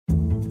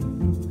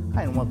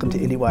Hi, and welcome to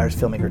IndieWire's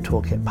Filmmaker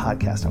Toolkit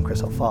podcast. I'm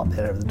Chris O'Falt,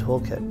 editor of the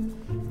Toolkit.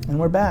 And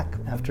we're back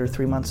after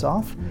 3 months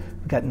off.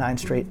 We've got 9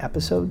 straight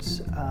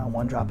episodes,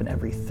 one dropping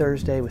every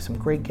Thursday with some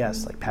great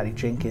guests like Patty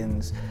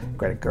Jenkins,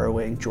 Greta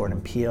Gerwig, Jordan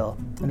Peele,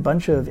 and a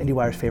bunch of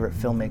IndieWire's favorite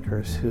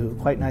filmmakers who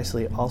quite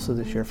nicely also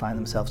this year find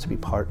themselves to be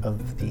part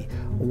of the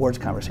awards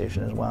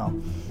conversation as well.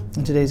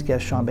 And today's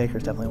guest, Sean Baker,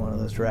 is definitely one of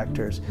those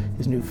directors.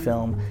 His new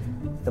film,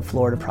 The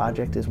Florida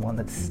Project, is one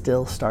that's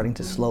still starting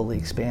to slowly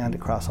expand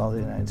across all the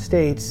United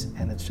States,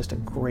 and it's just a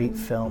great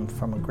film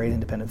from a great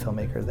independent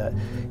filmmaker that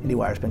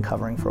IndieWire's been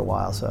covering for a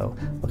while, so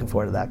looking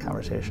forward to that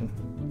conversation.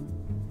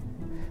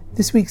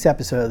 This week's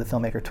episode of the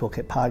Filmmaker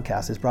Toolkit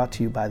podcast is brought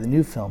to you by the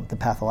new film, The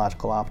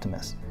Pathological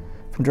Optimist.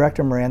 From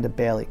director Miranda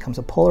Bailey comes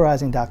a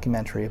polarizing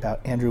documentary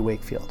about Andrew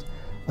Wakefield,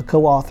 a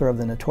co-author of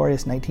the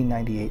notorious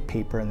 1998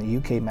 paper in the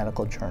UK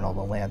medical journal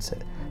The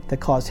Lancet that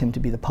caused him to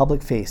be the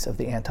public face of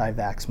the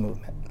anti-vax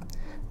movement.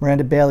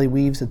 Miranda Bailey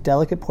weaves a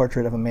delicate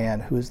portrait of a man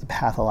who is the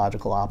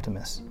pathological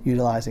optimist,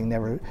 utilizing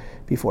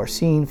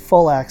never-before-seen,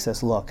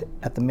 full-access look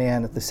at the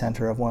man at the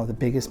center of one of the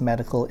biggest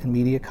medical and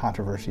media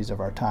controversies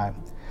of our time.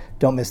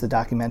 Don't miss the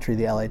documentary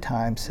the LA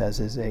Times says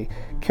is a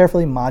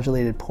carefully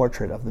modulated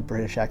portrait of the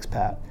British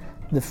expat.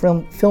 The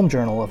Film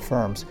Journal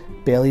affirms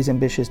Bailey's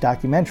ambitious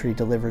documentary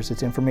delivers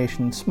its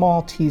information in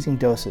small, teasing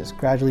doses,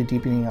 gradually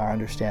deepening our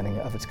understanding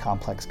of its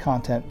complex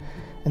content.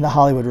 And The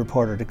Hollywood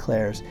Reporter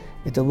declares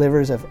it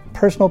delivers a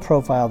personal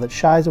profile that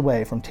shies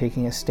away from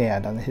taking a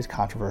stand on his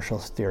controversial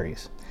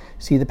theories.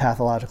 See The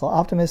Pathological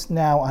Optimist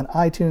now on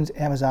iTunes,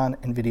 Amazon,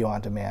 and video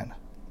on demand.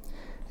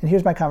 And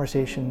here's my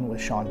conversation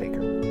with Sean Baker.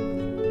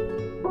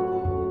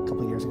 A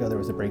couple of years ago, there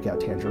was the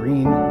breakout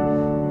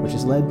Tangerine, which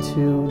has led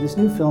to this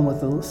new film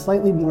with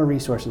slightly more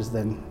resources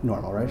than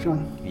normal, right,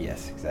 Sean?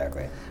 Yes,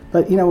 exactly.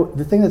 But you know,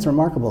 the thing that's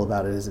remarkable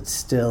about it is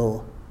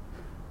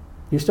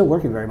you're still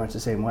working very much the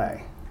same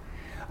way.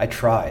 I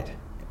tried.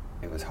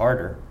 It was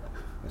harder.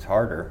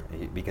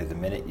 Because the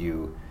minute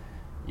you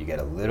get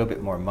a little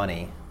bit more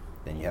money,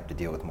 then you have to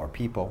deal with more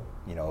people.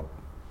 You know,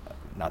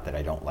 not that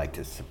I don't like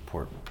to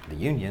support the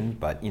union,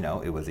 but you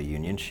know, it was a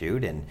union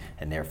shoot, and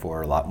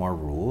therefore a lot more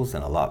rules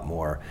and a lot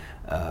more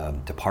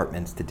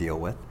departments to deal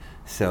with.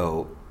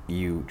 So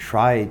you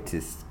try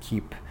to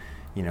keep,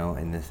 you know,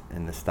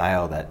 in the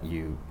style that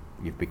you've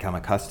become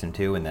accustomed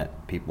to, and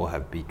that people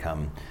have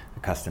become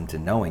accustomed to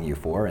knowing you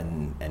for,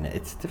 and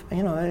it's,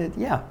 you know,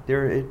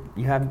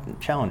 you have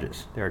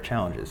challenges. There are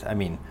challenges. I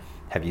mean,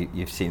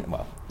 you've seen,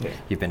 well, yeah.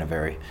 You've been a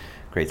very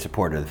great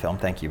supporter of the film.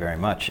 Thank you very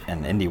much,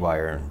 and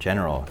IndieWire in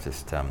general.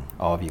 Just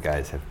all of you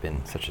guys have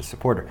been such a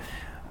supporter.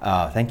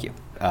 Thank you.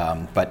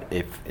 But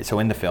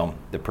in the film,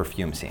 the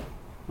perfume scene,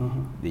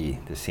 mm-hmm.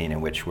 the scene in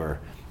which we're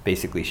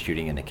basically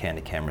shooting in a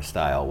camera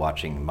style,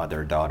 watching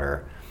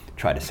mother-daughter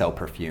try to sell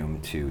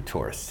perfume to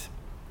tourists.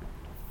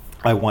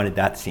 I wanted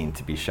that scene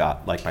to be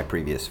shot like my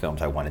previous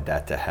films. I wanted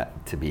that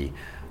to be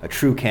a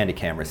true candid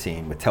camera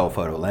scene with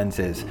telephoto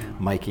lenses,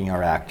 miking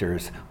our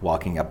actors,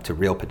 walking up to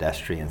real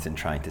pedestrians and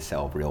trying to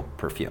sell real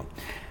perfume,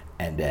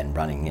 and then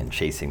running and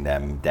chasing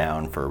them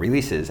down for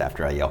releases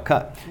after I yell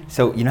cut.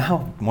 So you know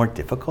how more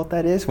difficult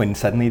that is when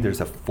suddenly there's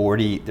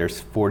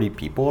 40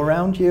 people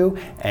around you,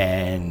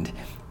 and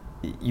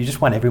you just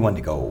want everyone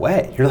to go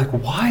away. You're like,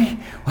 why?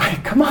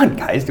 Come on,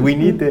 guys. Do we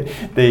need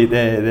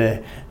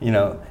the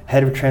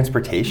head of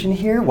transportation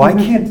here? Why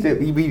can't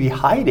we be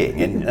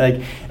hiding?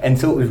 And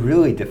so it was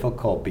really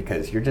difficult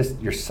because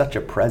you're such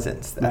a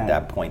presence at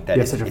that point. That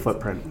you have such a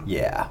footprint.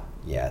 Yeah,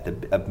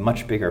 a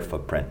much bigger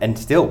footprint. And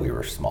still, we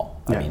were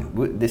small. Yeah. I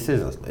mean,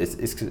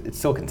 it's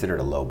still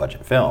considered a low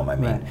budget film. I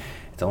mean, right.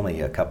 It's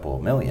only a couple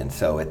of million,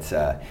 so it's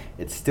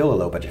still a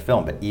low budget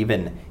film. But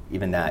even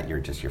that,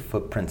 your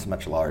footprint's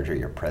much larger,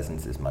 your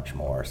presence is much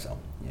more. So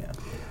yeah.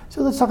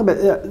 So let's talk about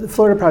the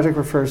Florida Project.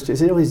 Refers to,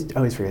 is it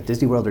always forget,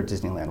 Disney World or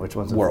Disneyland? Which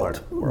one's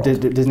World?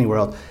 Disney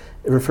World.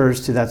 It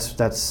refers to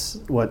that's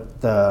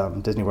what the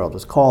Disney World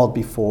was called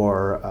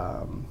before,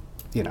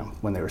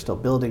 when they were still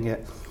building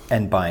it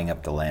and buying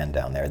up the land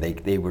down there.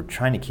 They were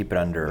trying to keep it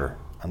on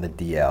the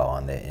DL,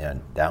 on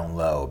the down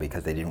low,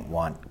 because they didn't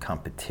want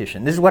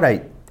competition. This is what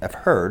I've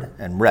heard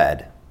and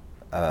read.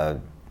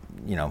 Who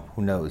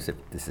knows if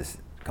this is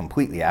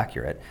completely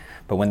accurate,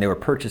 but when they were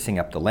purchasing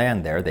up the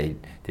land there, they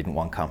didn't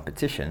want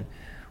competition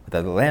with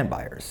other land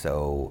buyers.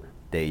 So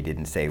they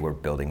didn't say we're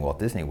building Walt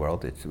Disney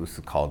World. It was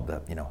called the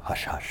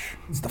Hush Hush.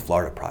 It's the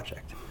Florida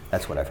Project.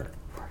 That's what I've heard.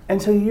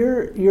 And so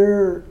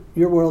your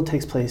world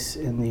takes place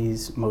in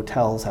these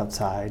motels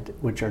outside,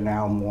 which are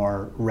now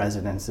more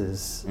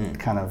residences,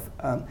 kind of.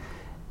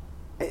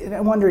 And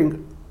I'm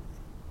wondering,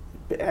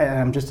 and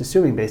I'm just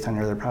assuming based on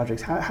your other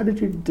projects, how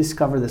did you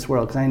discover this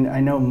world? Because I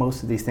know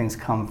most of these things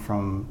come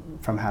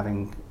from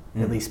having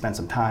at least spent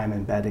some time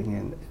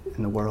embedding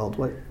in the world.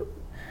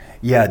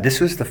 Yeah, this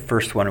was the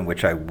first one in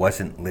which I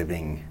wasn't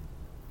living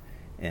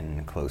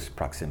in close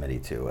proximity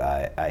to.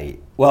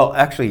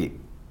 Actually,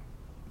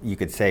 you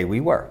could say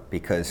we were,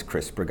 because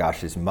Chris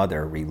Bergosh's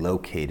mother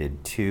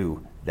relocated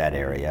to that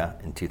area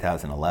in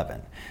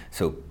 2011.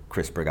 So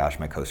Chris Bergosh,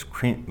 my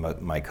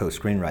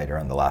co-screenwriter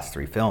on the last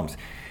 3 films,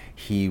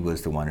 he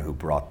was the one who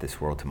brought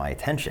this world to my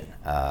attention.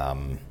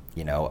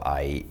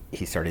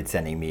 He started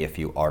sending me a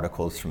few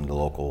articles from the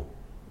local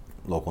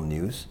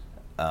news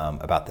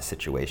about the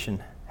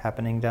situation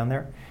happening down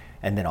there,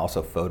 and then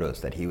also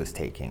photos that he was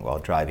taking while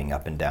driving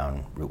up and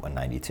down Route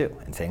 192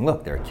 and saying,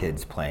 look, there are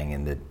kids playing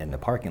in the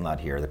parking lot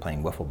here, they're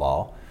playing wiffle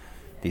ball.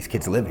 These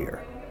kids live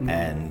here.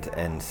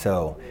 And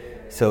so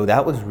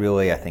that was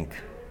really, I think,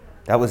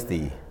 that was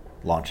the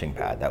launching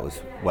pad. That was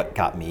what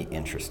got me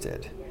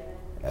interested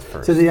at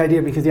first. So the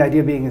idea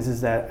being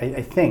is that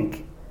I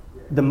think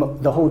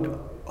the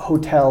whole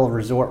hotel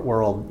resort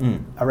world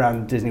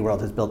around Disney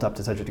World has built up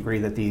to such a degree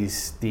that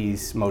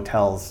these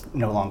motels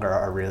no longer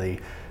are really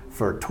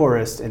for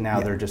tourists, and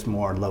now they're just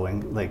more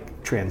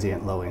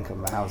transient,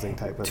 low-income housing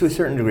type of. To a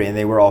certain degree, and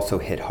they were also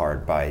hit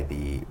hard by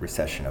the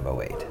recession of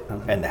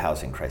 2008 and the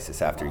housing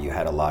crisis. After you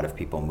had a lot of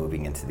people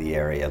moving into the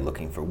area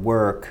looking for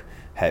work,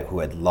 who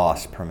had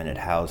lost permanent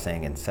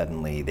housing, and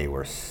suddenly they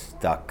were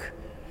stuck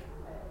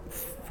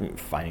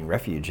finding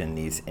refuge in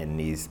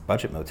these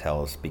budget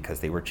motels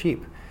because they were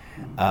cheap.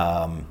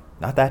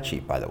 Not that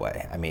cheap, by the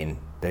way. I mean,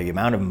 the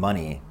amount of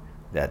money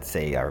that,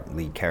 say, our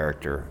lead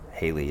character,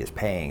 Haley, is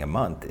paying a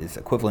month is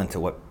equivalent to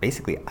what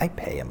basically I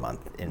pay a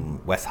month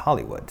in West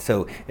Hollywood.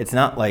 So it's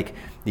not like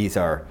this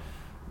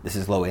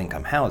is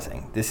low-income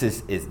housing. This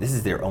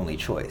is their only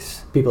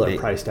choice. People are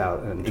priced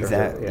out.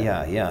 Exactly,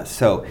 yeah.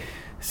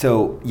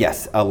 So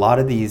yes, a lot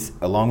of these,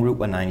 along Route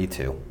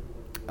 192,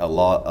 a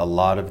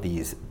lot of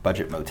these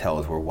budget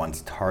motels were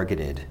once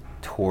targeted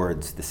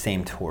towards the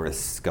same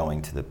tourists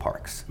going to the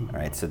parks,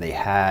 right? So they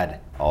had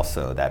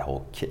also that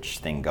whole kitsch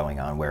thing going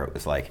on where it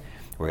was like,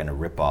 we're going to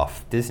rip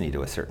off Disney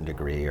to a certain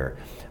degree, or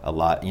a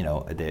lot,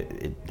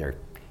 they're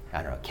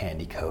I don't know,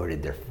 candy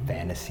coated, they're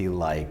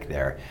fantasy-like,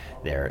 they're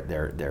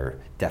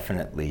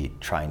definitely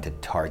trying to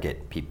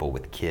target people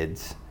with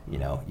kids.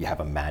 You have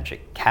a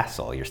magic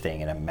castle, you're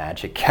staying in a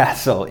magic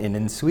castle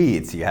in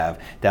Suites. You have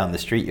down the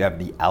street, you have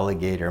the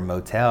Alligator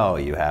Motel,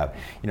 you have,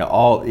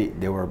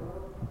 there were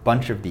a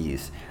bunch of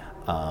these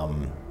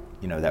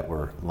that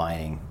were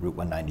lining Route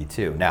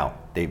 192. Now,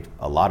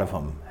 a lot of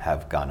them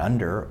have gone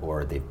under,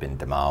 or they've been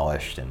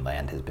demolished and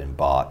land has been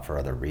bought for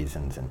other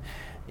reasons. And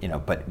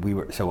but we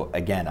were, so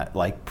again,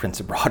 like Prince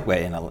of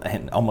Broadway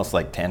and almost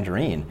like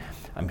Tangerine,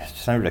 I'm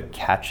sort of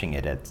catching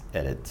it at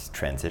its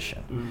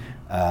transition.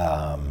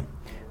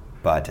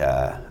 But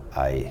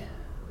I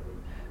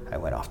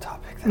went off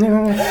topic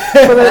there.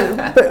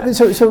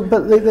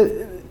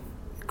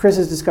 Chris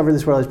has discovered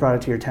this world, has brought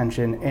it to your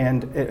attention,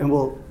 and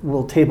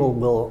we'll table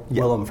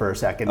Willem for a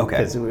second,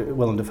 because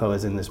Willem Dafoe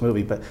is in this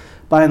movie. But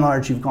by and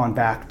large, you've gone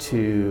back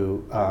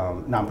to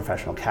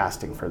non-professional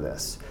casting for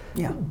this.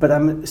 Yeah. But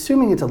I'm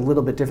assuming it's a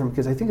little bit different,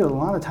 because I think a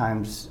lot of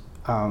times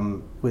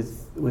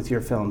with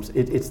your films,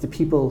 it's the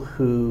people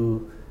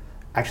who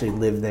actually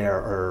live there,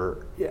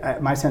 or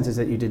my sense is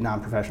that you did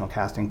non-professional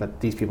casting,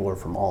 but these people were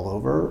from all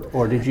over,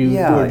 or did you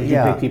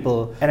pick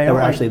people that were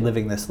actually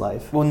living this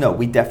life? Well, no,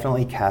 we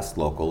definitely cast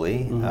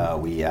locally.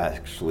 We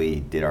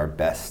actually did our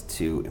best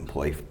to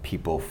employ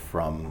people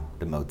from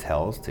the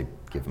motels to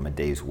give them a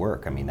day's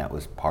work. I mean, that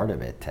was part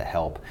of it to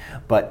help.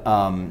 But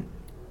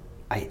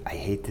I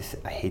hate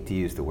to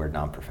use the word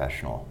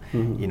non-professional.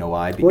 You know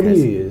why? Because what do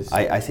you use?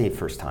 I say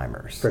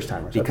first-timers.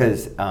 First-timers.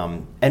 Because,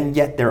 and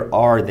yet there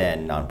are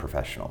then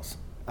non-professionals.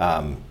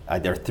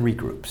 There are three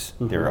groups.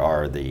 There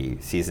are the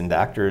seasoned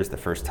actors, the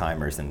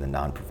first-timers, and the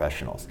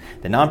non-professionals.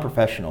 The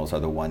non-professionals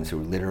are the ones who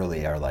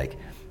literally are like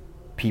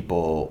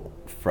people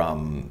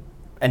from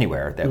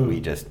anywhere that we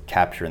just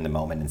capture in the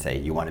moment and say,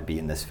 you want to be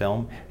in this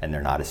film? And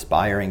they're not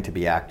aspiring to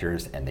be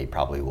actors, and they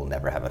probably will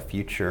never have a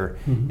future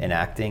in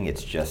acting.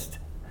 It's just,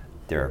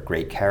 they're a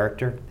great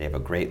character, they have a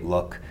great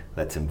look,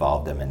 let's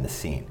involve them in the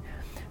scene.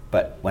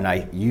 But when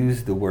I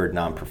use the word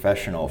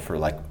non-professional for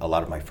like a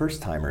lot of my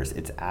first-timers,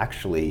 it's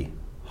actually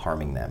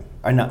harming them.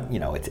 Or not,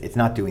 it's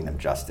not doing them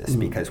justice,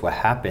 because what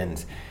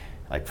happens,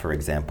 like for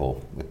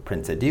example, with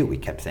Prince Adu, we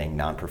kept saying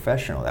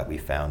non-professional, that we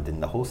found in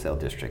the wholesale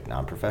district,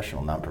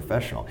 non-professional,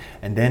 non-professional.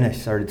 And then I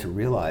started to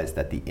realize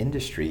that the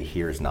industry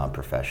hears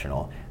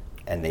non-professional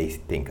and they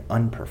think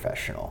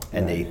unprofessional,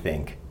 and they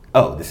think,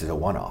 oh, this is a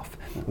one-off.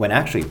 When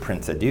actually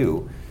Prince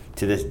Adu,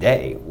 to this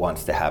day,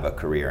 wants to have a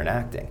career in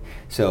acting.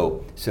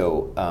 So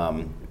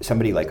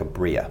somebody like a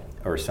Bria,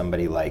 or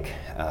somebody like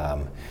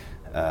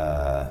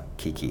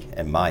Kiki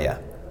and Maya,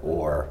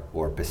 or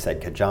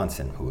Besedka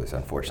Johnson, who has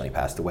unfortunately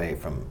passed away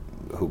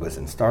who was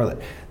in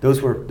Starlet.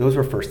 Those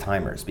were first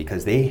timers,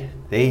 because they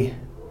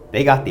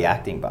got the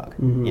acting bug.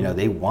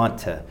 They want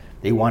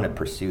to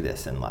pursue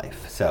this in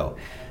life. So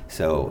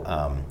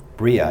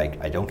Bria,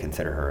 I don't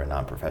consider her a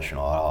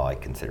non-professional at all. I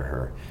consider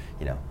her,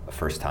 a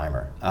first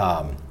timer.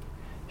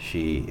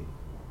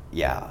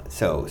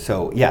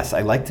 So yes,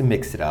 I like to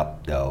mix it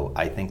up, though.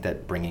 I think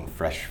that bringing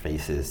fresh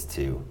faces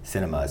to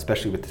cinema,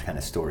 especially with the kind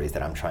of stories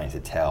that I'm trying to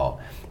tell,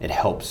 it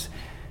helps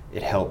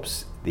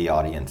the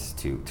audience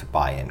to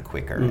buy in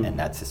quicker, and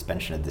that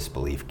suspension of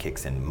disbelief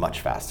kicks in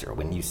much faster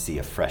when you see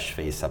a fresh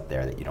face up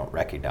there that you don't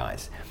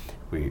recognize.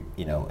 we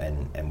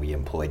and we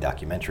employ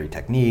documentary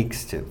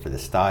techniques for the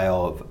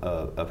style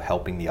of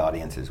helping the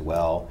audience as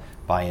well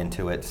buy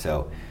into it.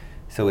 So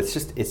it's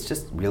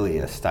just really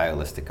a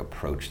stylistic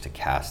approach to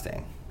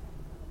casting.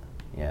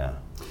 Yeah.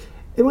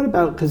 And what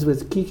about, because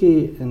with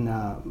Kiki and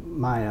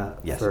Maya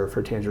Yes.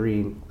 for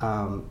Tangerine,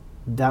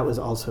 that was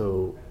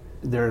also,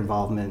 their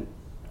involvement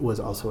was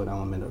also an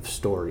element of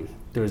story.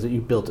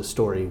 You built a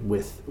story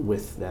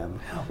with them.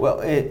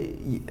 Well,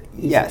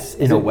 yes,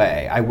 in a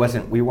way.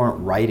 We weren't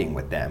writing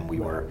with them. We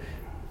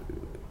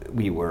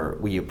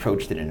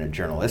approached it in a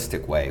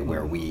journalistic way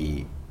where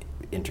we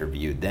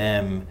interviewed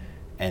them,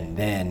 and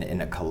then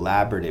in a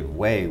collaborative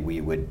way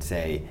we would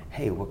say,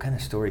 hey, what kind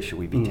of story should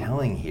we be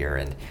telling here?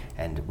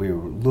 And we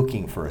were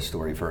looking for a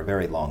story for a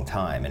very long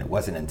time, and it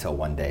wasn't until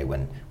one day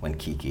when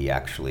Kiki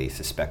actually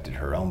suspected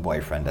her own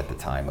boyfriend at the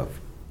time of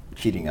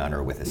cheating on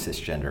her with a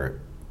cisgender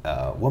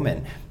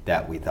woman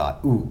that we thought,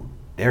 ooh,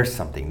 there's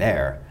something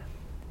there.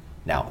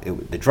 Now,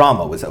 the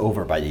drama was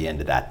over by the end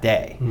of that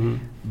day,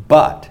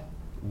 but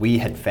we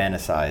had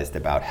fantasized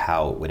about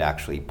how it would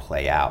actually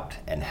play out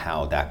and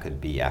how that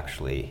could be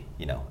actually,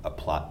 a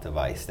plot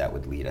device that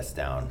would lead us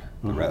down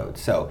the road.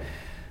 So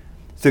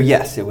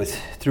yes, it was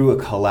through a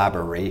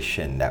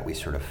collaboration that we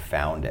sort of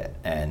found it.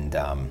 And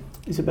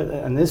but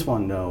on this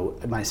one, though,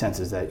 my sense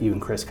is that you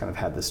and Chris kind of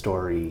had the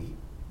story.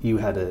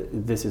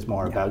 This is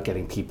more about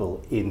getting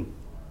people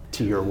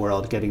into your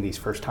world, getting these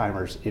first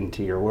timers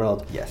into your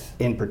world. Yes.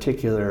 In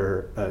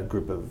particular, a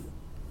group of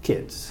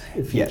kids,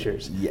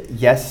 features.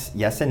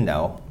 Yes and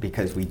no,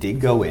 because we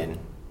did go in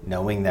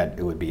knowing that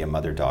it would be a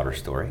mother-daughter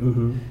story,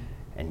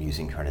 and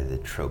using kind of the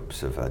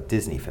tropes of a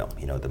Disney film,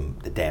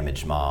 the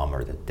damaged mom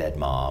or the dead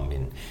mom,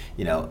 and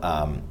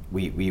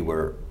we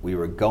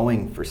were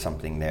going for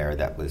something there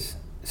that was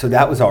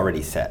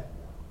already set,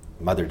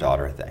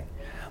 mother-daughter thing.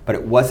 But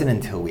it wasn't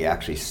until we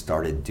actually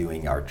started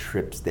doing our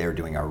trips there,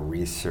 doing our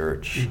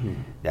research,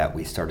 that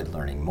we started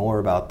learning more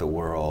about the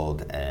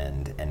world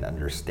and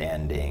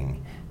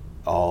understanding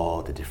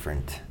all the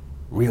different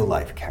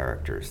real-life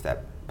characters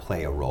that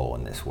play a role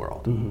in this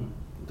world.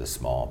 The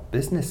small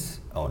business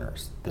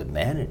owners, the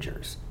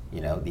managers,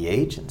 the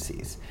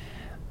agencies.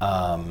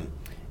 And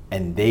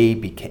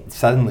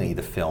suddenly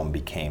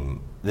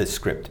the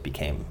script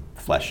became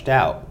fleshed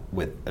out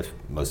with,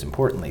 most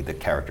importantly, the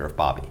character of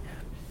Bobby,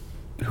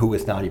 who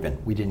was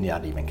we did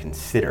not even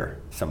consider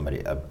somebody,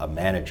 a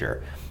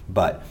manager,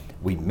 but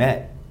we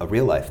met a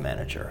real life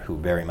manager who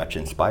very much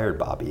inspired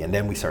Bobby. And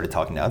then we started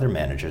talking to other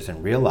managers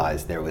and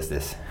realized there was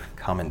this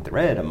common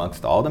thread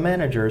amongst all the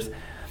managers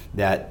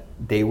that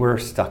they were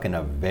stuck in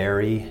a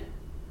very,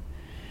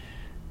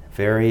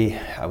 very,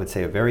 I would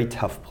say, a very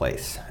tough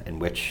place in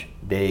which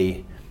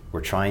they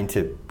were trying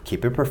to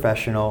keep it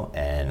professional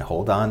and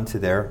hold on to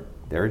their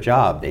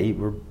job. They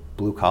were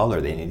blue collar.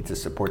 They needed to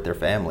support their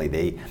family.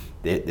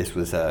 This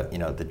was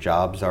the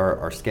jobs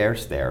are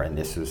scarce there, and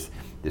this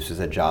was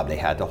a job they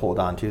had to hold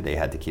on to. They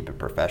had to keep it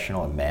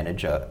professional and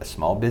manage a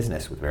small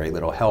business with very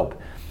little help.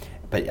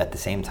 But at the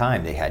same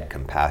time, they had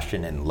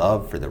compassion and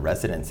love for the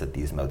residents at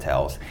these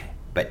motels,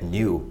 but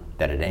knew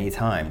that at any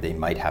time they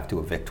might have to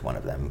evict one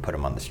of them and put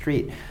them on the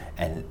street.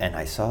 And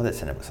I saw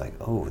this and it was like,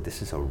 oh,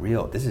 this is a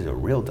real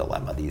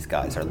dilemma. These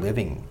guys are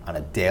living on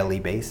a daily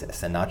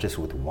basis, and not just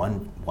with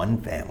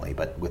one family,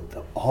 but with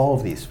all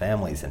of these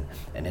families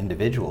and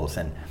individuals.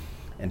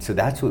 And so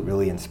that's what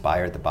really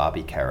inspired the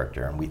Bobby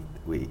character.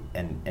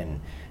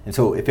 And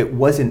so if it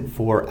wasn't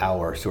for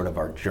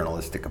our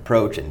journalistic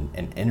approach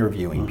and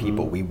interviewing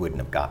people, we wouldn't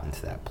have gotten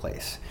to that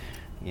place.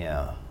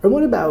 Yeah. And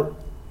what about,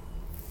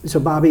 so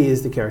Bobby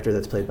is the character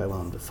that's played by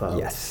Willem Dafoe.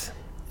 Yes.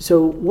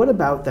 So what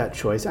about that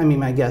choice? I mean,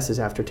 my guess is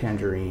after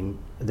Tangerine,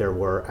 there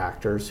were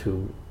actors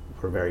who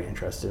were very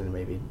interested in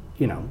maybe,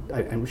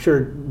 I'm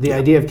sure the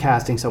idea of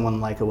casting someone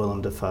like a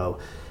Willem Dafoe,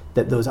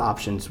 that those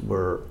options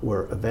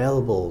were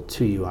available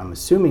to you, I'm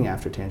assuming,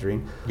 after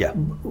Tangerine. Yeah.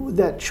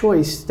 That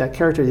choice, that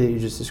character that you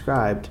just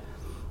described,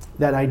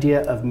 that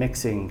idea of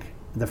mixing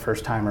the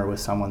first timer with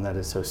someone that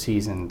is so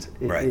seasoned,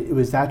 right.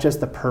 Was that just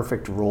the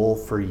perfect role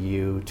for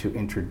you to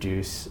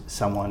introduce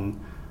someone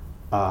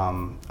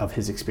of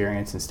his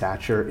experience and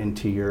stature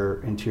into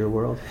your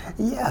world?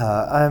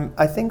 Yeah,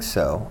 I think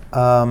so.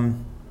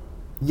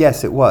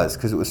 Yes, it was,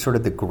 because it was sort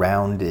of the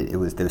grounded, it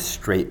was the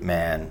straight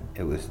man,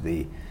 it was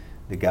the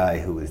guy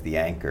who was the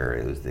anchor,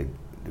 it was the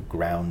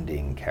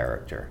grounding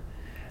character.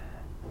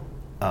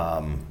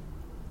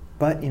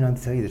 But, to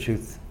tell you the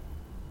truth,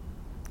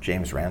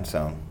 James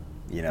Ransone,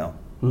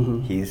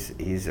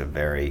 he's a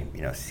very,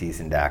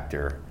 seasoned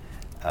actor.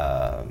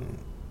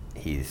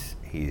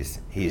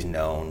 He's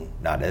known,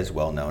 not as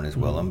well known as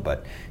Willem,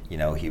 but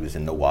he was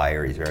in The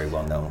Wire. He's very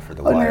well known for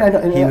The Wire.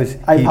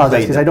 I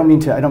apologize, because I don't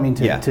mean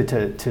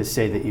to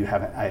say that you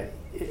haven't.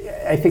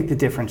 I think the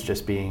difference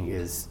just being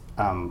is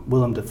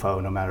Willem Dafoe,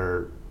 no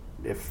matter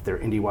if they're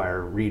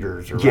IndieWire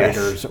readers or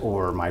writers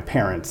or my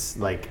parents,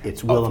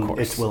 it's Willem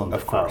Dafoe.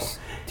 Of course.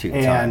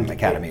 Two-time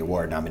Academy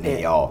Award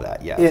nominee, all of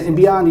that, yes. And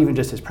beyond even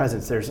just his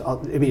presence,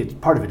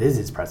 part of it is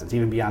his presence.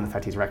 Even beyond the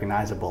fact he's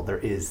recognizable, there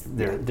is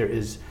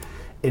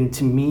And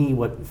to me,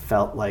 what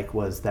felt like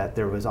was that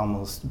there was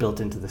almost built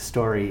into the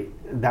story,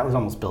 that was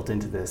almost built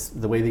into this,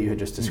 the way that you had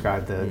just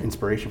described the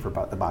inspiration for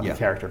the Bobby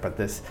character, but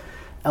this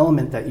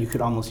element that you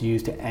could almost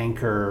use to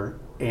anchor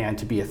and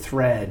to be a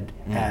thread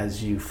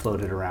as you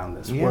floated around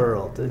this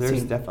world.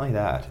 There's definitely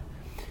that.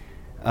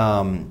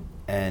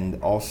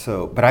 And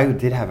also, but I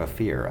did have a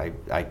fear.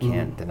 I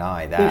can't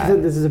deny that.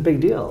 Because this is a big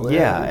deal.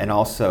 Yeah, and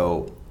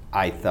also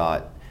I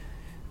thought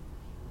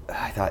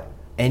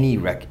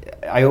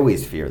I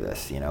always fear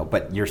this,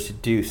 but you're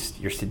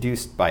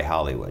seduced by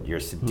Hollywood. You're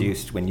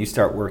seduced when you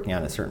start working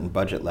on a certain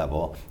budget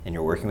level and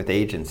you're working with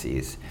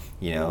agencies,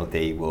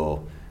 they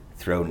will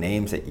throw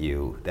names at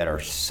you that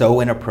are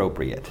so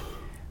inappropriate,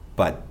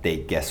 but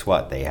guess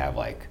what? They have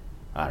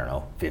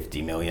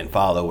 50 million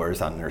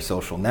followers on their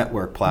social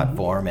network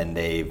platform, and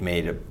they've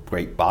made a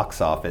great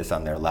box office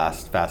on their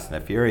last Fast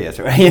and the Furious,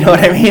 right? You know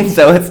what I mean?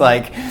 So it's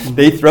like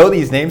they throw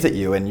these names at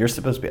you, and you're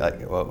supposed to be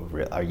like, "Well,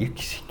 are you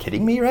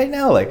kidding me right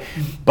now?"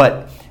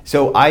 But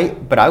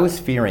I was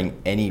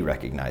fearing any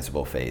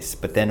recognizable face.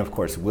 But then, of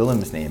course,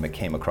 Willem's name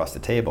came across the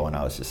table, and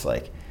I was just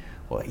like,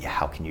 "Well, yeah,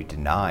 how can you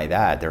deny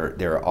that?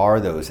 There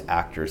are those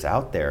actors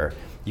out there.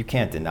 You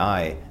can't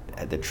deny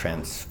the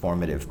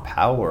transformative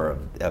power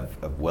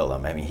of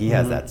Willem. I mean, he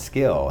has that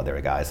skill. There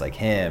are guys like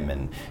him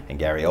and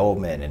Gary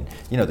Oldman and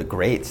the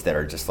greats that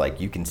are just like,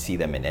 you can see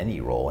them in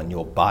any role and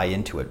you'll buy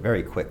into it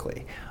very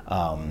quickly.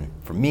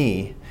 For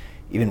me,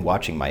 even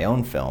watching my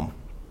own film,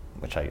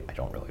 which I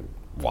don't really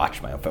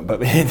watch my own film,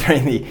 but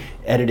during the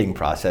editing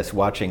process,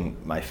 watching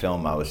my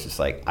film, I was just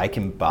like, I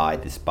can buy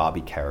this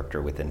Bobby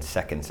character within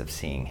seconds of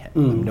seeing him.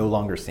 I'm no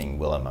longer seeing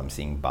Willem, I'm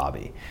seeing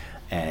Bobby.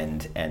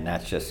 And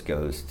that just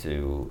goes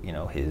to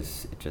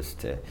is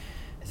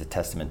a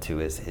testament to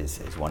his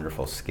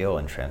wonderful skill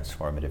and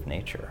transformative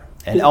nature,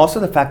 and also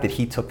the fact that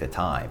he took the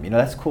time.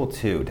 That's cool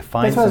too to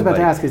find. That's what I was about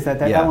to ask. Is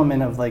that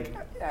element of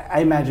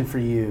I imagine for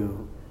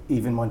you,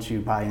 even once you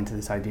buy into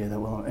this idea that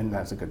Willem, and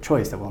that's a good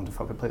choice that Willem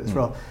Dafoe could play this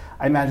role.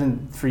 I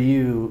imagine for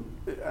you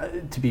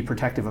to be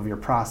protective of your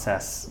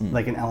process,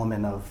 like an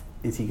element of,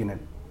 is he going to,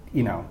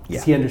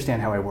 does he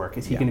understand how I work?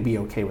 Is he going to be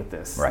okay with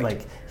this?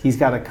 Right. He's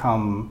got to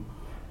come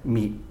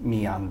meet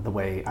me on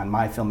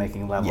my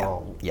filmmaking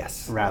level,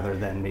 rather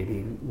than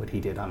maybe what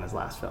he did on his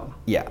last film.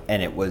 Yeah,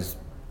 and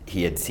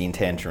he had seen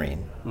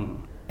Tangerine,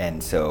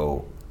 and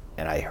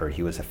I heard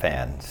he was a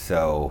fan,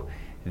 so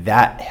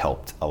that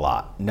helped a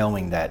lot,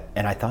 knowing that,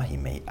 and I thought he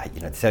may,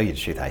 to tell you the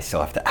truth, I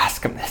still have to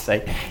ask him this,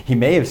 he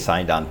may have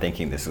signed on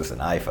thinking this was an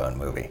iPhone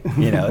movie,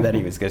 that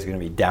he was just going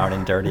to be down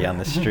and dirty on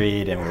the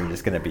street, and we were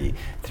just going to be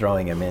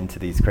throwing him into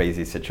these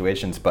crazy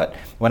situations. But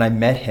when I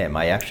met him,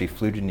 I actually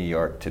flew to New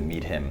York to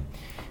meet him,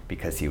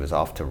 because he was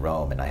off to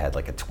Rome, and I had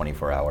a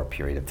 24-hour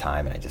period of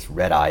time, and I just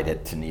red-eyed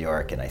it to New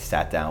York, and I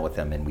sat down with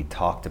him, and we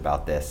talked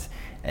about this,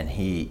 and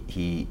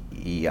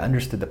he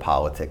understood the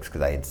politics, because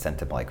I had sent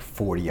him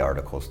 40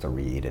 articles to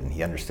read, and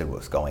he understood what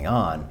was going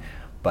on,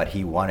 but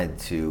he wanted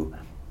to,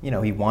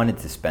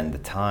 spend the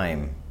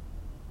time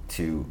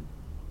to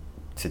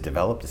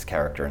develop this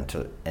character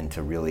and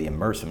to really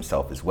immerse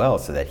himself as well,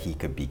 so that he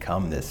could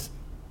become this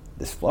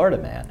Florida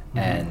man,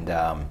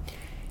 and.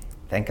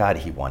 Thank God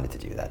he wanted to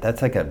do that.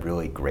 That's a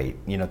really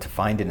great, to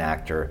find an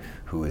actor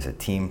who is a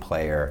team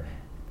player,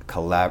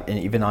 and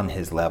even on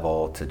his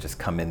level, to just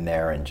come in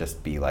there and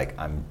just be like,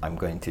 I'm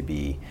going to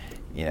be,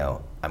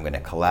 I'm going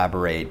to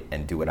collaborate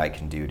and do what I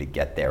can do to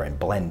get there and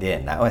blend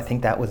in. I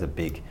think that was a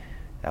big,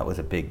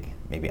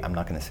 maybe I'm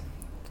not going to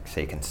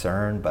say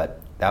concern,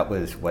 but that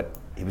was what,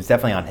 it was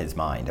definitely on his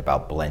mind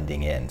about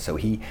blending in. So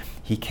he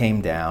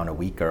came down a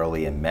week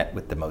early and met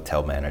with the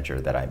motel manager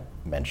that I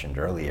mentioned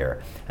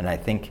earlier, and I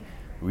think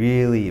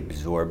really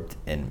absorbed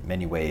him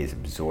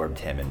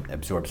and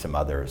absorbed some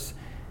others,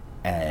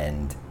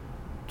 and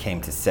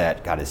came to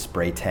set, got his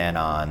spray tan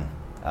on.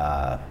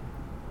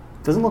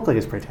 Doesn't look like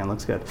his spray tan,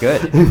 looks good.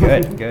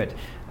 Good.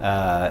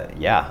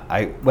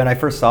 When I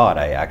first saw it,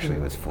 I actually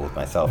was fooled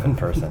myself in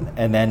person.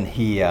 And then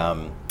he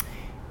got,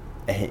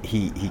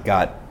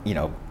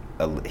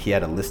 he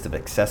had a list of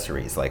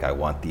accessories, I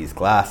want these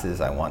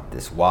glasses, I want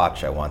this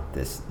watch, I want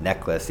this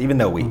necklace. Even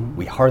though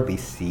we hardly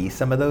see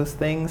some of those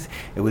things,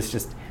 it was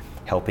just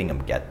helping him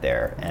get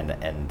there,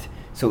 and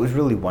so it was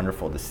really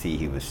wonderful to see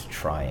he was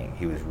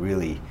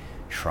really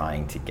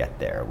trying to get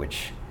there,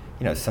 which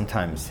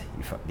sometimes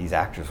these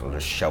actors will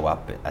just show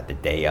up at the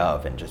day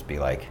of and just be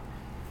like,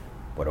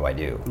 what do I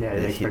do?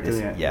 They expect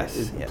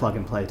plug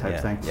and play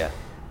type thing.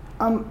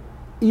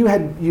 You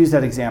had used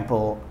that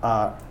example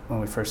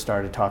when we first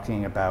started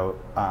talking about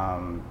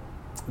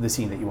the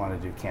scene that you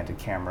wanted to do candid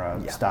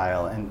camera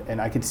style, and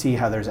I could see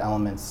how there's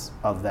elements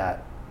of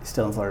that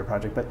still in Florida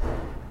Project, but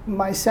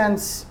my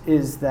sense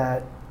is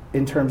that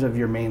in terms of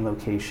your main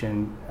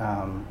location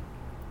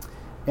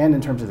and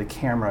in terms of the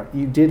camera,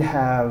 you did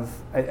have,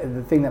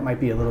 the thing that might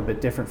be a little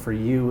bit different for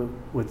you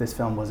with this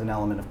film was an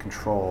element of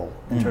control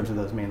in terms of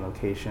those main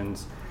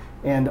locations.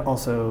 And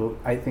also,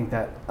 I think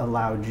that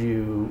allowed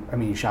you,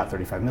 you shot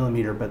 35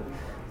 millimeter, but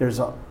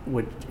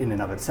which in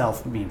and of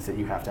itself means that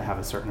you have to have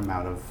a certain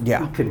amount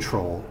of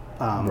control.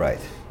 Right.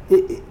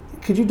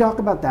 could you talk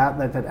about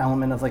that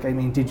element of like, I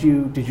mean, did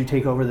you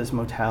take over this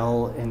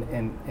motel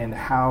and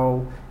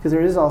how, because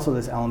there is also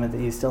this element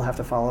that you still have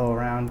to follow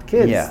around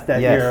kids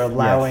you're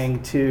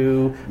allowing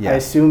to, I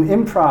assume,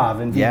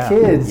 improv and be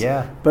kids,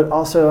 but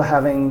also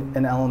having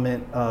an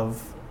element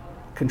of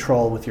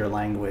control with your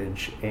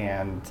language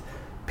and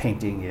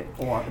painting it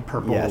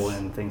purple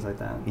and things like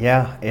that.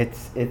 Yeah,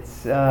 it's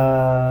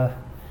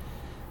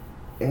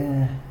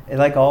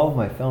like all of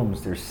my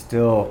films, there's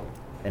still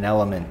an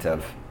element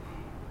of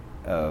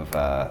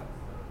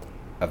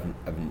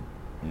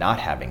not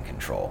having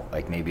control.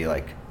 Like maybe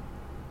like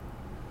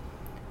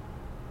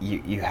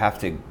you have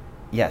to,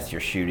 yes, you're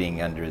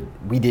shooting under,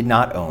 we did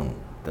not own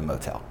the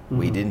motel. Mm-hmm.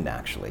 We didn't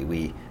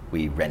actually.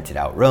 We rented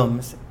out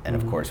rooms, and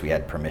of course we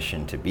had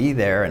permission to be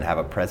there and have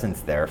a presence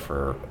there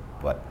for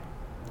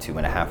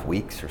 2.5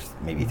 weeks or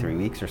maybe 3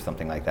 weeks or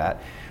something like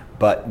that.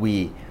 But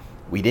we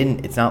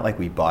didn't, it's not like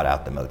we bought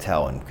out the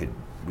motel and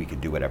we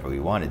could do whatever we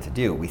wanted to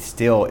do.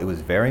 It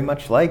was very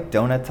much like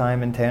Donut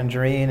Time and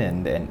Tangerine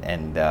and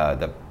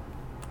the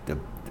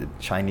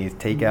Chinese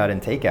takeout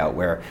and takeout,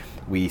 where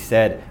we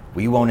said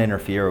we won't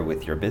interfere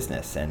with your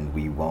business and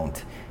we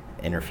won't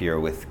interfere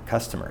with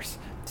customers.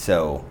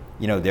 So,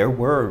 there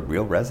were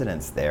real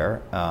residents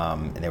there,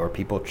 and there were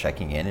people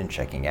checking in and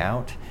checking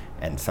out,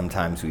 and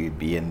sometimes we'd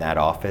be in that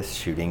office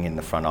shooting in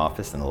the front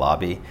office in the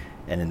lobby,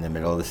 and in the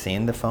middle of the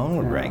scene the phone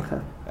would ring.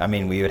 Okay. I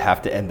mean, we would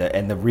have to,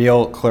 and the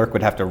real clerk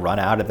would have to run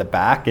out of the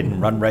back and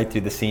run right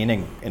through the scene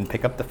and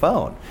pick up the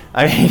phone.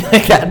 I mean,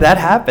 that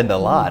happened a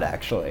lot,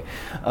 actually.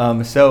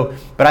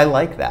 But I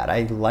like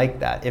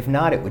that. If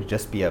not, it would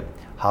just be a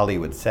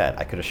Hollywood set.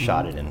 I could have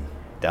shot it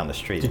down the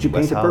street. Did you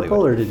paint it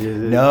purple, or did you?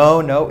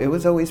 No, it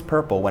was always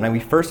purple. When we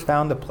first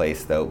found the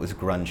place, though, it was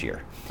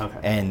grungier. Okay.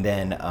 And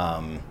then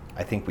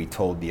I think we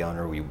told the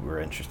owner we were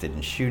interested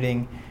in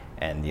shooting,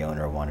 and the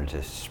owner wanted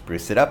to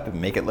spruce it up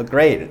and make it look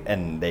great.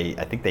 And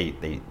I think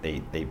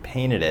they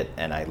painted it,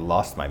 and I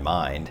lost my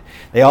mind.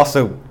 They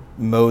also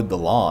mowed the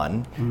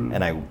lawn,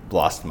 and I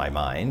lost my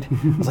mind.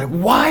 I was like,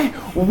 why?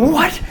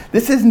 What?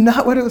 This is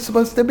not what it was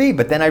supposed to be.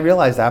 But then I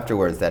realized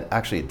afterwards that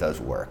actually it does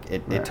work.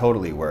 It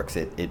totally works.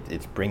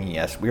 It's bringing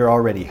us. We're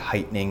already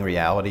heightening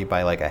reality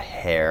by like a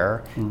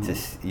hair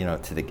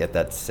to get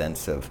that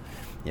sense of,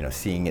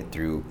 seeing it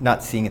through,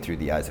 not seeing it through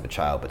the eyes of a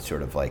child, but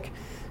sort of like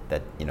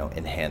that,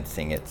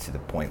 enhancing it to the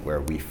point where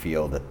we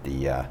feel that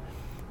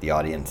the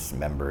audience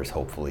members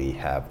hopefully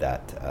have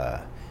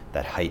that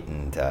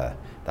heightened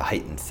the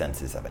heightened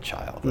senses of a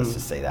child. Let's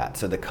just say that.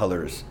 So the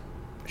colors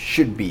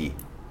should be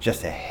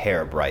just a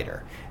hair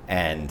brighter,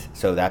 and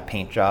so that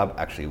paint job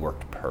actually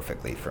worked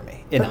perfectly for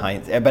me in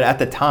hindsight. But at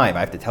the time, I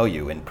have to tell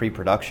you, in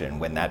pre-production,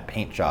 when that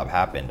paint job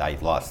happened, I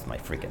lost my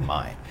freaking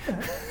mind.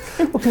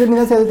 Well, because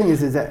that's the other thing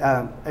is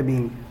that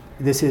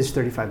this is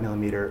 35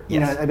 millimeter.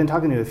 Yes. I've been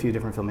talking to a few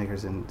different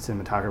filmmakers and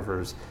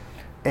cinematographers,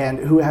 and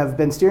who have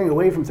been steering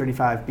away from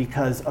 35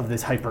 because of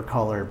this hyper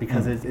color,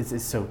 because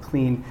it's so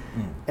clean.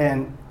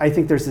 And I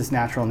think there's this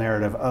natural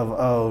narrative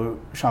of,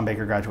 Sean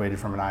Baker graduated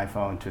from an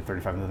iPhone to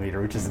 35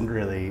 millimeter, which isn't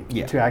really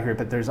too accurate.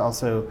 But there's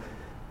also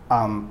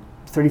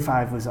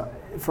 35 was,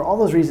 for all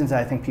those reasons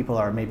that I think people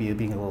are maybe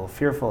being a little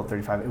fearful of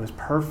 35, it was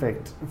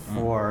perfect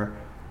for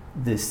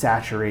the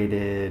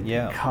saturated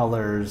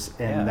colors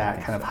and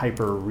that kind of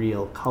hyper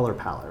real color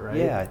palette, right?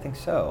 Yeah, I think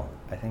so.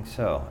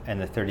 And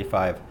the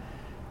 35,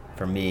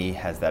 for me,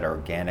 has that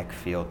organic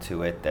feel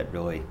to it that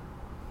really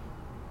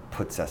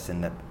puts us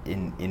in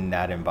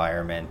that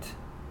environment.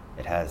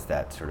 It has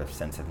that sort of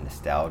sense of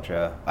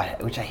nostalgia,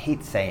 which I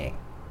hate saying,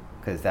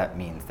 because that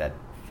means that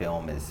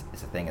film is a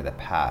thing of the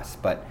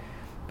past. But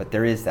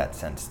there is that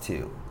sense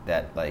too,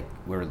 that like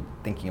we're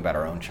thinking about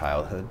our own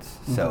childhoods.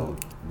 So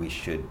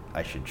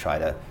I should try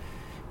to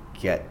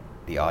get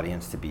the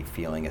audience to be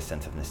feeling a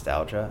sense of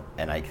nostalgia,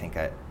 and I think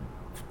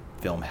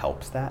film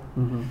helps that.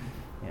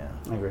 Yeah,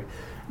 I agree.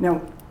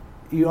 Now,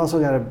 you also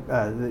got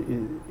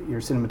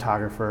your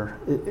cinematographer,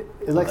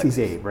 Alexis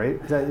Zabe,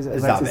 right?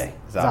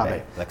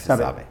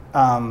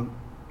 Zabe.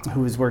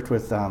 Who has worked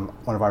with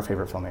one of our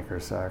favorite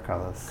filmmakers,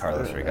 Carlos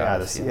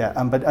Regadas.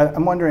 But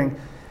I'm wondering,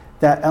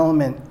 that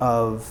element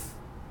of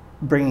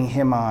bringing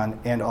him on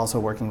and also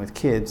working with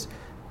kids,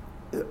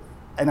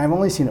 and I've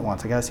only seen it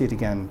once, I gotta see it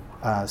again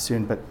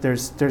soon, but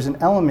there's an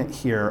element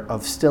here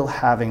of still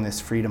having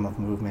this freedom of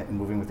movement and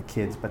moving with the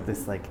kids, but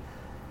this like,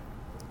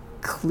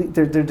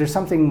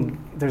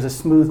 there's a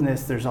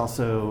smoothness, there's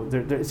also,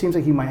 it seems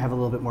like you might have a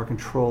little bit more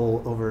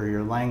control over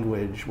your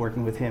language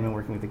working with him and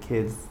working with the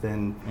kids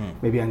than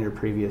maybe on your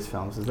previous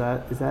films. Is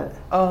that?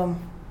 Oh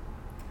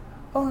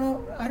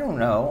no, I don't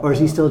know. Or is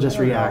he still just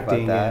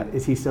reacting?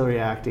 Is he still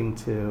reacting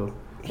to,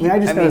 I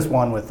just noticed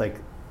one with like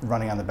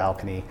running on the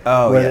balcony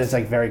where it's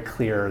like very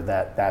clear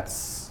that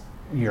that's,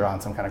 you're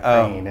on some kind of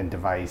crane and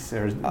device,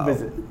 or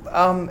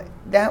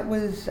that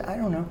was, I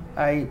don't know.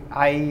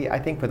 I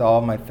think with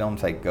all my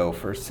films, I go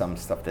for some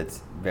stuff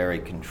that's very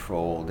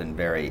controlled and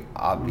very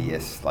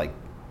obvious, like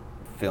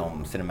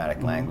film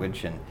cinematic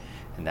language, and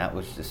that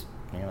was just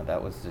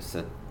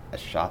a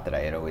shot that I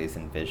had always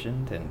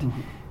envisioned,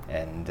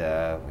 and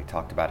we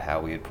talked about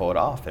how we would pull it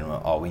off, and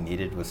all we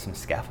needed was some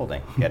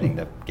scaffolding, getting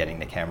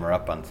the camera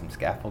up on some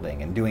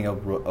scaffolding, and doing a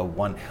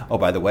one. Oh,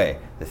 by the way,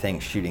 the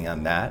thing shooting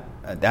on that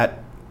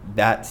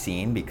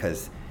scene,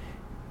 because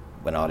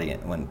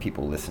when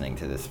people listening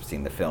to this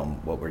seeing the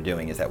film, what we're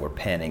doing is that we're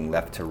panning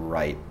left to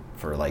right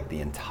for like the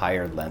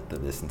entire length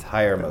of this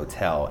entire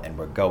motel, and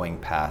we're going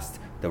past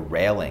the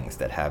railings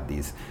that have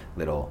these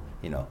little,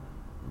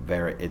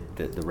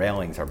 the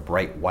railings are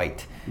bright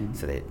white,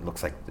 so that it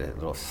looks like the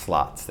little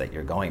slots that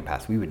you're going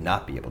past. We would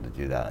not be able to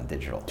do that on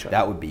digital. Sure.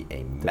 That would be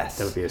a mess.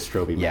 That would be a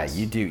strobe mess.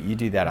 Yeah, you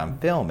do that on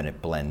film, and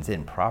it blends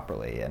in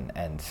properly.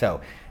 And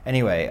so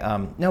anyway,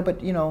 no,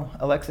 but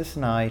Alexis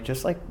and I,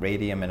 just like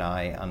Radium and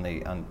I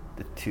on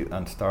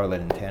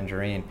Starlit and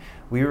Tangerine,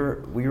 we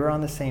were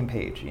on the same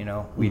page.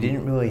 We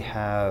didn't really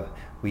have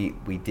we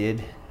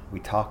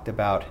talked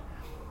about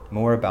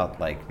more about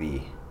like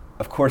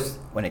of course,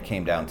 when it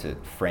came down to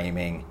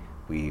framing,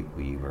 we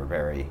were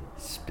very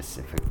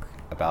specific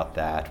about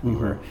that. We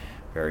were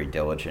very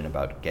diligent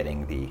about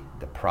getting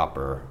the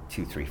proper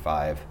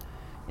 2-3-5,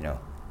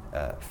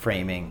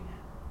 framing.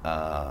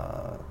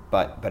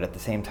 But at the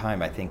same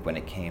time, I think when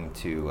it came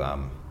to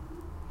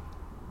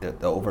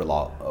the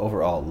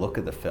overall look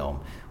of the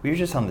film, we were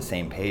just on the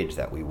same page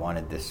that we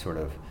wanted this sort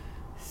of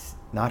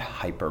not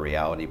hyper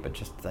reality, but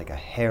just like a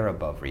hair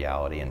above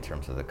reality in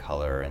terms of the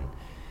color and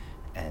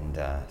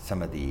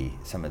some of the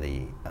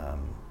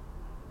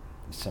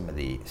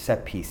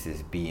set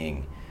pieces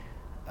being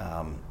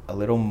a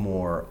little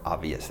more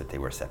obvious that they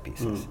were set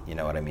pieces. You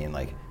know what I mean?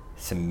 Like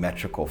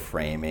symmetrical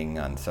framing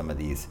on some of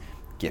these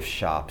gift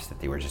shops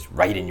that they were just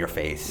right in your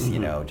face.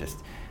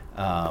 Just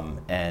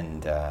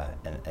and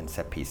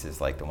set pieces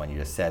like the one you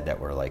just said that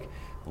were like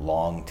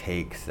long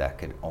takes that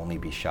could only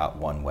be shot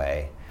one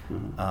way.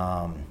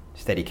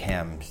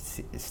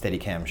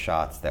 Steadicam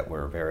shots that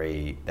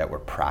were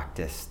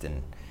practiced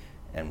and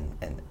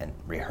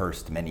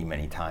rehearsed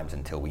many times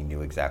until we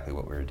knew exactly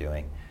what we were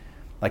doing.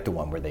 Like the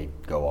one where they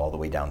go all the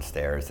way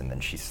downstairs and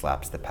then she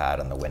slaps the pad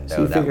on the window.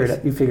 So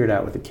you figure it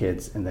out with the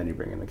kids, and then you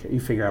bring in the kids.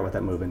 You figure out what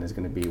that movement is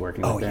going to be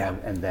working with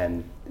them, and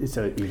then you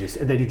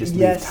just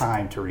leave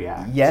time to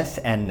react. Yes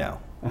and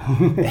no.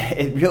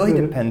 It really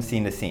depends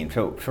scene to scene.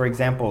 So, for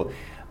example,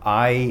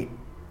 I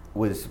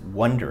was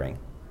wondering.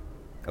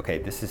 Okay,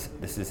 this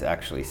is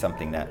actually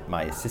something that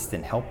my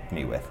assistant helped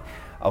me with.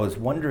 I was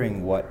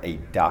wondering what a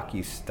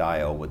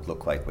docu-style would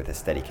look like with a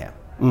Steadicam,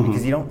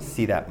 because you don't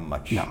see that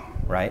much,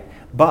 right?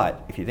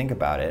 But if you think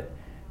about it,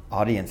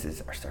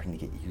 audiences are starting to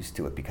get used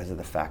to it because of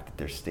the fact that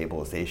there's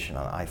stabilization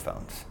on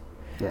iPhones.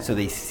 Yeah. So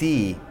they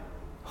see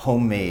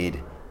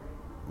homemade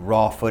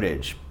raw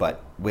footage,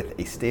 but with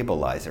a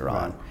stabilizer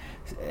on.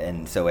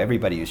 And so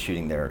everybody who's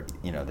shooting their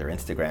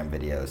Instagram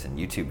videos and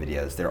YouTube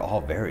videos, they're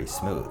all very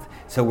smooth.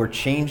 So we're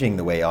changing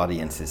the way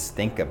audiences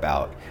think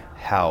about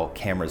how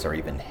cameras are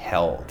even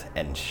held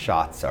and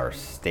shots are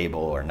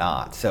stable or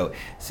not. So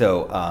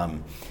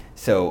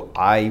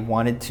I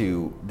wanted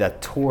to,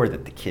 that tour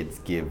that the kids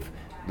give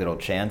Little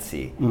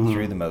Chancy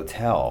through the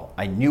motel,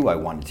 I knew I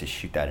wanted to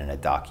shoot that in a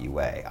docu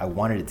way. I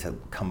wanted it to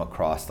come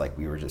across like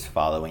we were just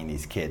following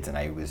these kids, and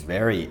I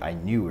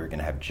knew we were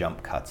gonna have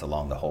jump cuts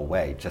along the whole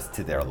way just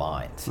to their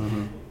lines.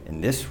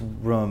 In this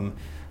room,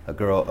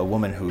 a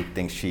woman who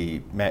thinks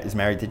she is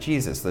married to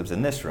Jesus lives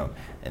in this room.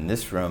 In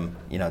this room,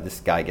 this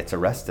guy gets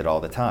arrested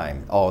all the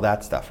time, all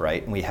that stuff,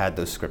 right? And we had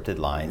those scripted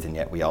lines, and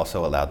yet we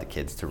also allowed the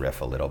kids to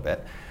riff a little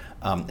bit.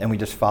 And we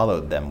just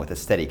followed them with a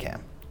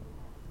Steadicam.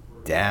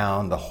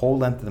 Down the whole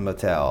length of the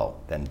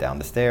motel, then down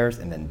the stairs,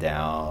 and then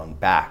down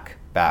back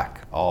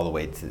all the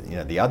way to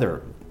the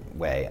other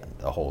way,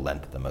 the whole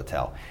length of the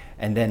motel.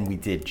 And then we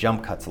did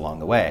jump cuts along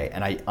the way.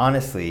 And I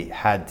honestly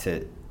had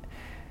to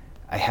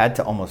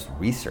almost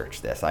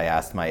research this. I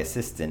asked my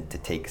assistant to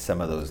take some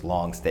of those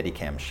long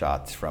Steadicam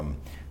shots from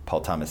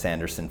Paul Thomas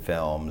Anderson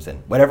films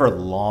and whatever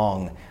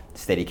long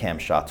Steadicam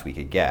shots we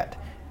could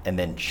get, and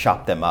then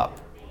chop them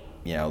up,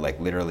 like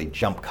literally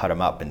jump cut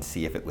them up and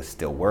see if it was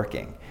still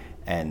working.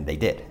 And they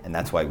did, and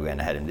that's why we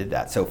went ahead and did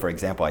that. So, for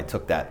example, I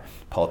took that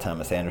Paul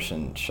Thomas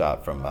Anderson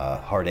shot from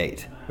Hard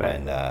Eight,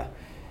 and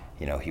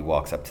he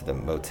walks up to the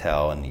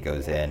motel and he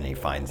goes in and he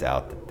finds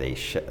out that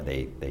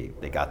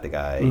they got the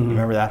guy. You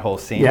remember that whole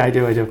scene? Yeah, I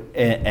do.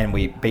 And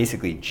we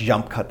basically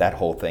jump cut that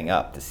whole thing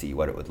up to see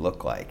what it would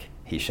look like.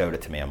 He showed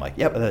it to me. I'm like,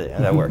 yep,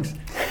 that works.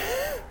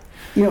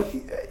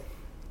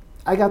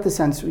 I got the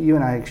sense, you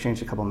and I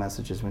exchanged a couple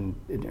messages when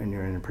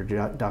you're in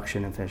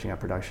production and finishing up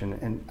production,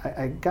 and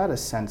I got a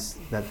sense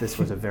that this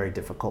was a very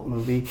difficult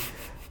movie.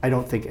 I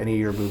don't think any of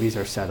your movies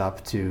are set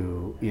up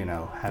to,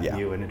 have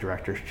you in a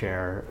director's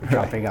chair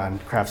jumping on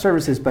craft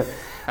services, but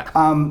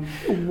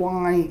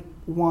why?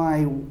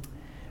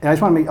 And I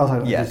just want to make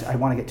I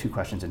want to get two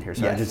questions in here.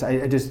 So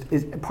I just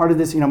is part of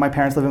this. My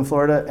parents live in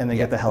Florida, and they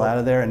get the hell out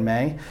of there in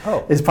May.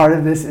 Oh, is this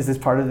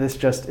part of this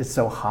just it's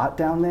so hot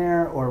down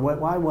there, or what?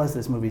 Why was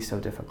this movie so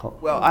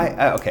difficult? Well,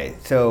 okay.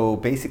 So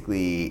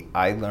basically,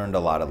 I learned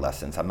a lot of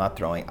lessons. I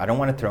don't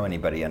want to throw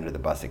anybody under the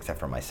bus except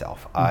for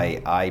myself.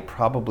 I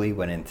probably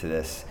went into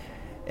this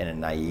in a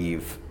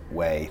naive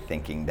way,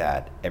 thinking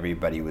that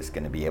everybody was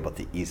going to be able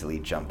to easily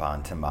jump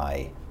onto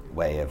my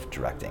way of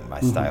directing,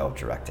 my style of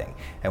directing.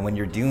 And when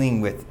you're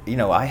dealing with,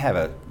 I have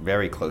a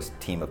very close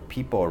team of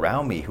people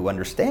around me who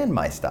understand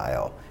my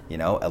style.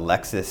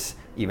 Alexis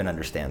even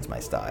understands my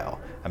style.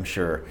 I'm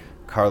sure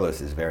Carlos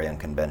is very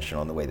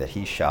unconventional in the way that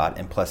he shot,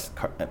 and plus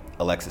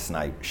Alexis and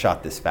I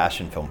shot this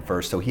fashion film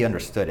first, so he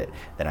understood it.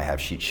 Then I have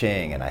Shi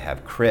Ching, and I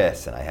have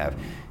Chris, and I have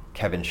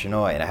Kevin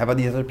Shenoy, and I have all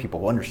these other people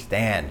who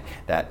understand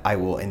that I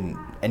will in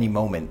any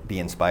moment be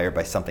inspired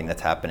by something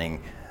that's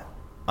happening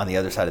on the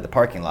other side of the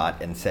parking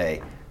lot and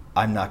say,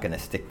 I'm not going to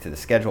stick to the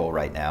schedule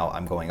right now.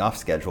 I'm going off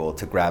schedule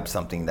to grab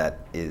something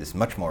that is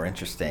much more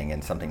interesting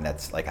and something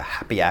that's like a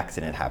happy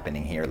accident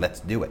happening here. Let's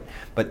do it.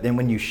 But then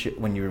when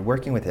you're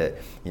working with a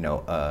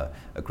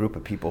group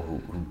of people who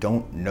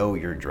don't know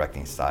your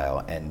directing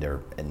style, and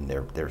they're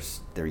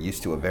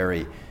used to a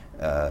very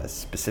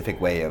specific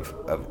way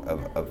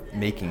of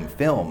making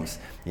films,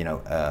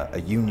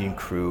 a union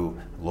crew,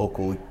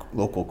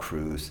 local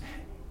crews.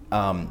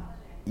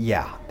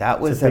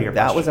 That was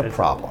a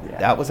problem. Yeah.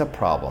 That was a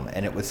problem,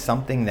 and it was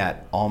something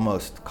that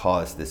almost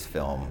caused this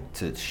film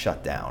to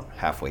shut down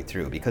halfway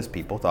through because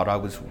people thought I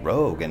was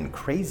rogue and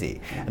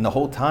crazy. And the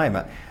whole time,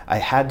 I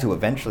had to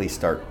eventually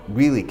start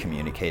really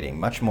communicating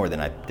much more than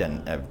I've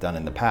done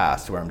in the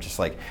past, where I'm just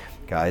like,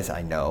 guys,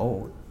 I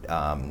know.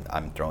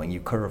 I'm throwing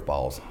you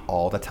curveballs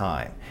all the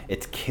time.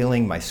 It's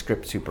killing my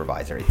script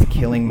supervisor. It's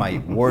killing my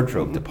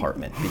wardrobe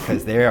department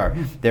because they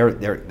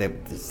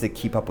to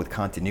keep up with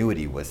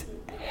continuity was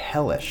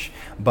hellish.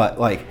 But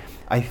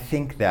I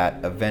think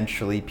that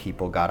eventually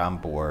people got on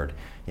board.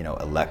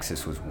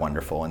 Alexis was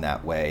wonderful in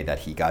that way, that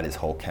he got his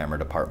whole camera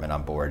department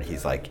on board.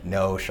 He's like,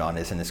 no, Sean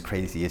isn't as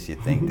crazy as you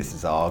think. This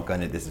is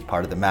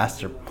part of the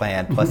master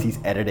plan, plus he's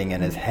editing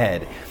in his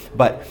head.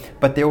 But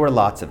there were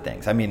lots of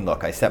things. I mean,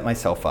 look, I set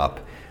myself up.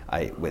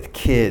 With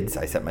kids,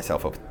 I set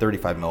myself up with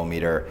 35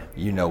 millimeter.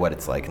 You know what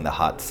it's like in the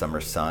hot summer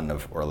sun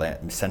of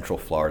Central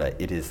Florida.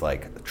 It is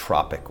like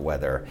tropic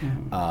weather.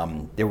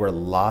 There were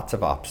lots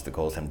of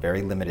obstacles and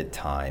very limited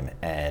time.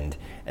 And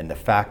the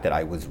fact that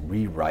I was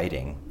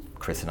rewriting,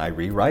 Chris and I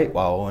rewrite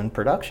while in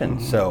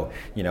production. So,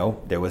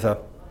 there was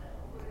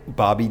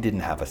Bobby didn't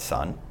have a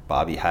son.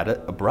 Bobby had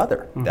a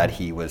brother that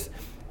he was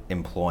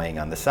employing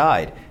on the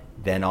side.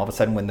 Then all of a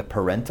sudden, when the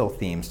parental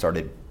theme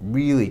started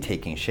really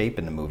taking shape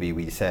in the movie,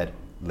 we said,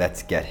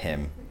 let's get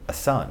him a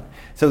son.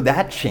 So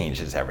that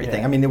changes everything.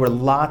 Yeah. I mean, there were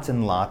lots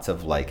and lots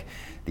of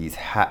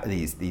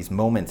these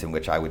moments in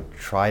which I would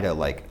try to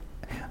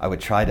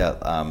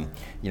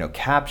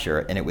capture,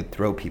 and it would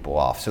throw people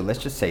off. So let's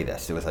just say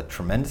this: there was a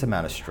tremendous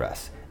amount of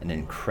stress, an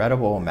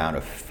incredible amount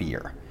of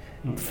fear.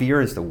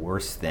 Fear is the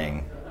worst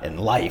thing in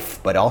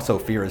life, but also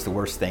fear is the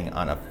worst thing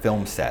on a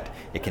film set.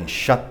 It can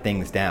shut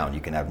things down.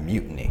 You can have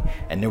mutiny,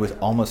 and there was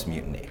almost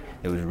mutiny.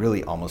 It was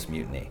really almost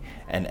mutiny,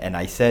 and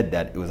I said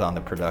that it was on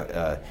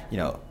the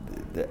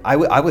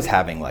I was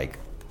having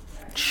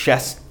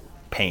chest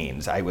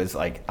pains. I was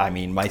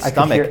my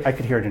stomach. I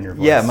could hear it in your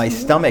voice. Yeah, my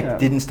stomach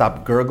didn't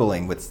stop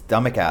gurgling with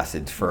stomach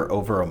acids for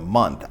over a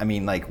month. I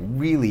mean,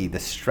 really, the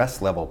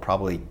stress level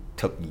probably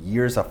took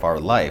years off our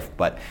life,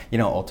 but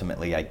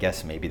ultimately, I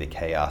guess maybe the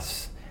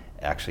chaos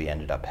actually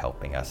ended up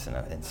helping us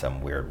in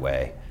some weird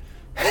way.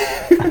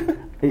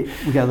 Hey,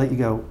 we gotta let you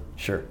go.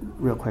 Sure.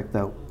 Real quick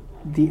though,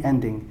 the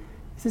ending.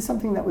 Is this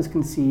something that was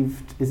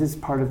conceived? Is this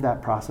part of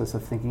that process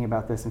of thinking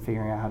about this and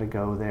figuring out how to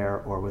go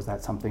there, or was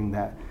that something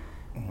that?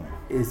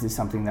 Is this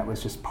something that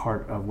was just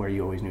part of where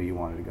you always knew you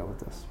wanted to go with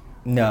this?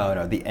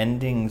 No. The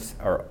endings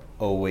are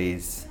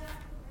always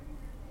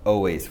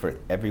for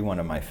every one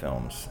of my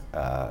films.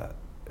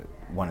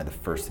 One of the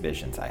first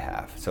visions I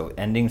have. So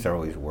endings are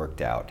always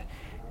worked out,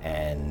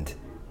 and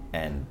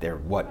they're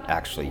what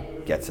actually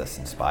gets us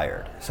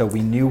inspired. So we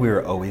knew we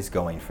were always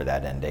going for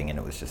that ending, and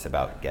it was just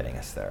about getting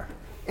us there.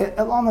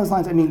 Along those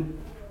lines, I mean,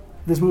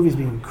 this movie is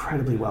being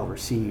incredibly well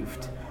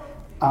received,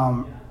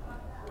 and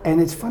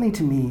it's funny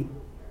to me.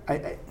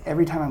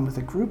 Every time I'm with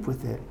a group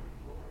with it,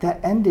 that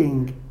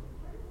ending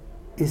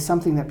is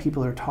something that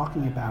people are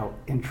talking about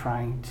and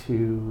trying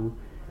to.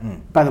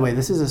 By the way,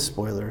 this is a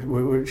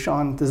spoiler.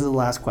 Sean, this is the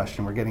last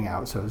question. We're getting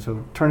out,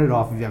 so turn it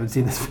off if you haven't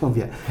seen this film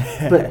yet.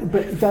 But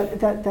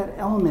that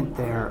element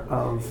there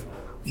of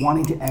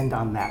wanting to end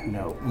on that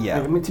note.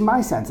 Yeah. I mean, to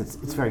my sense,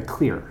 it's very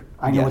clear.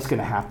 I know what's going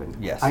to happen.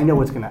 Yes. I know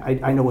what's going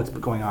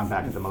on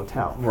back at the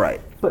motel.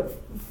 Right. But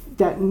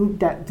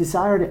that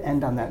desire to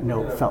end on that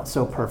note felt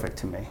so perfect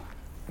to me.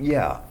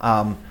 Yeah.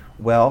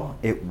 Well,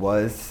 it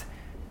was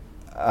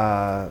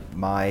the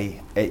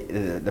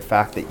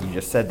fact that you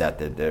just said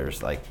that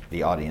there's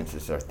the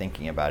audiences are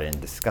thinking about it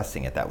and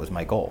discussing it. That was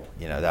my goal.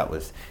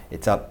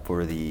 It's up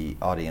for the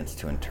audience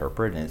to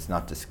interpret, and it's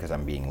not just because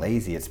I'm being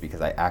lazy. It's because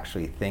I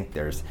actually think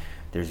there's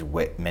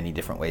many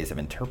different ways of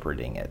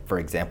interpreting it. For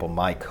example,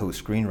 my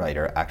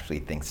co-screenwriter actually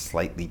thinks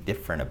slightly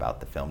different about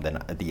the film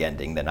than the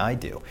ending than I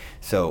do.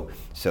 So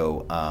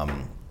to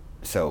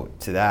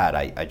that,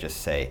 I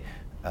just say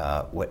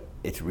what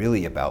it's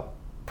really about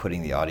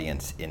putting the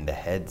audience in the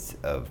heads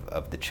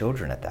of the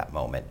children at that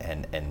moment,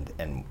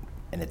 and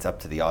and it's up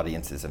to the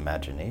audience's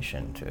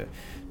imagination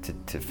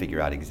to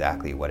figure out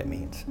exactly what it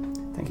means.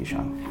 Thank you,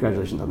 Sean.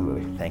 Congratulations on the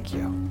movie. Thank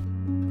you.